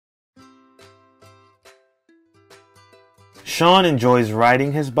Sean enjoys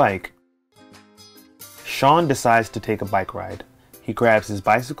riding his bike. Sean decides to take a bike ride. He grabs his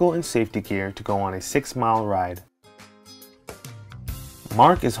bicycle and safety gear to go on a 6-mile ride.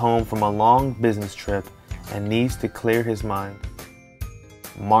 Mark is home from a long business trip and needs to clear his mind.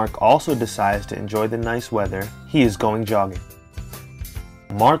 Mark also decides to enjoy the nice weather. He is going jogging.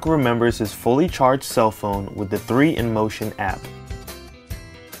 Mark remembers his fully charged cell phone with the 3inMotion app.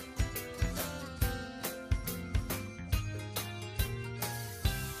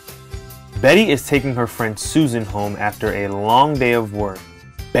 Betty is taking her friend Susan home after a long day of work.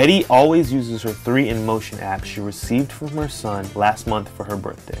 Betty always uses her 3inMotion app she received from her son last month for her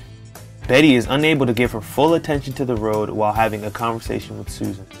birthday. Betty is unable to give her full attention to the road while having a conversation with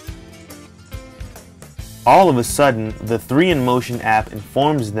Susan. All of a sudden, the 3inMotion app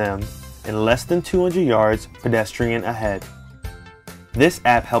informs them, in less than 200 yards, pedestrian ahead. This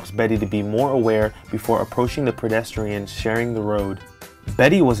app helps Betty to be more aware before approaching the pedestrian sharing the road.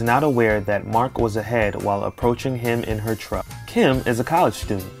 Betty was not aware that Mark was ahead while approaching him in her truck. Kim is a college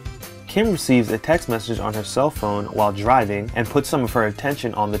student. Kim receives a text message on her cell phone while driving and puts some of her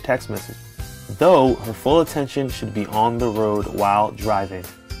attention on the text message, though her full attention should be on the road while driving.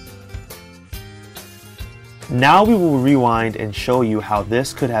 Now we will rewind and show you how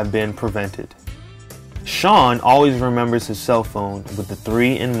this could have been prevented. Sean always remembers his cell phone with the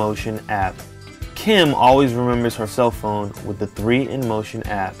 3inMotion app. Kim always remembers her cell phone with the 3inMotion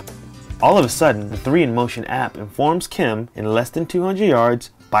app. All of a sudden, the 3inMotion app informs Kim, in less than 200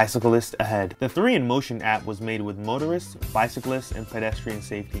 yards, bicyclist ahead. The 3inMotion app was made with motorists, bicyclists, and pedestrian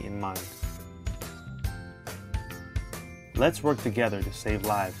safety in mind. Let's work together to save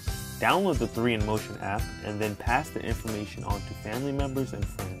lives. Download the 3inMotion app and then pass the information on to family members and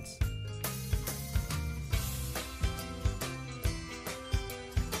friends.